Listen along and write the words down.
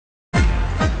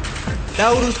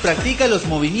Taurus practica los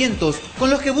movimientos con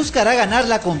los que buscará ganar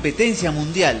la competencia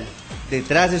mundial.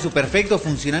 Detrás de su perfecto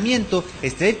funcionamiento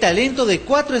está el talento de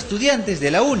 4 estudiantes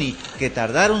de la UNI que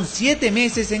tardaron 7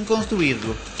 meses en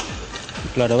construirlo.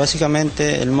 Claro,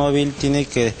 básicamente el móvil tiene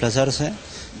que desplazarse,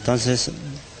 entonces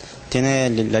tiene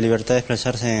la libertad de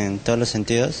desplazarse en todos los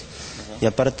sentidos y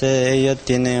aparte de ello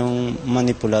tiene un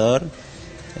manipulador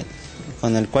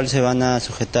con el cual se van a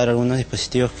sujetar algunos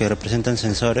dispositivos que representan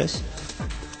sensores.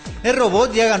 El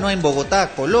robot ya ganó en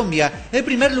Bogotá, Colombia, el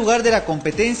primer lugar de la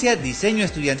competencia Diseño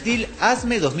Estudiantil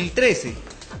ASME 2013.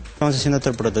 Estamos haciendo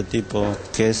otro prototipo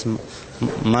que es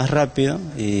más rápido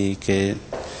y que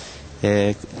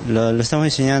lo estamos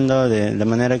diseñando de la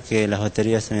manera que las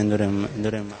baterías también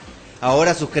duren más.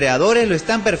 Ahora sus creadores lo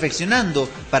están perfeccionando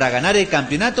para ganar el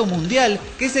campeonato mundial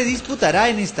que se disputará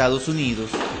en Estados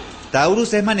Unidos.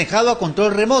 Taurus es manejado a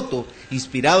control remoto.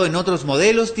 Inspirado en otros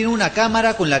modelos, tiene una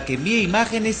cámara con la que envía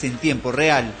imágenes en tiempo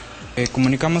real.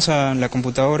 Comunicamos a la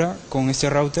computadora con este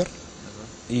router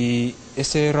y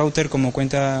este router, como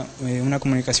cuenta una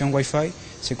comunicación Wi-Fi,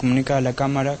 se comunica a la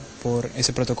cámara por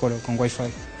ese protocolo con Wi-Fi.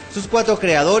 Sus 4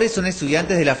 creadores son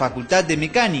estudiantes de la Facultad de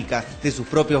Mecánica. De sus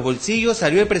propios bolsillos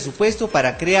salió el presupuesto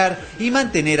para crear y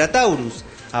mantener a Taurus.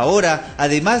 Ahora,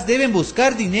 además, deben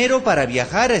buscar dinero para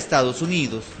viajar a Estados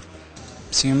Unidos.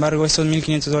 Sin embargo, estos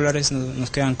 $1.500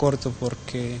 nos quedan cortos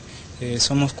porque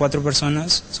somos 4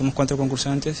 personas, somos 4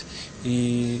 concursantes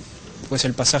y pues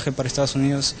el pasaje para Estados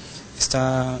Unidos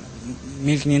está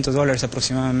 $1.500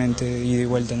 aproximadamente, ida y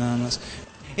vuelta nada más.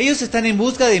 Ellos están en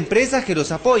busca de empresas que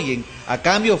los apoyen. A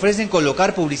cambio ofrecen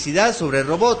colocar publicidad sobre el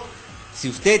robot. Si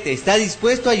usted está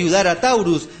dispuesto a ayudar a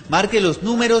Taurus, marque los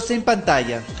números en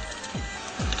pantalla.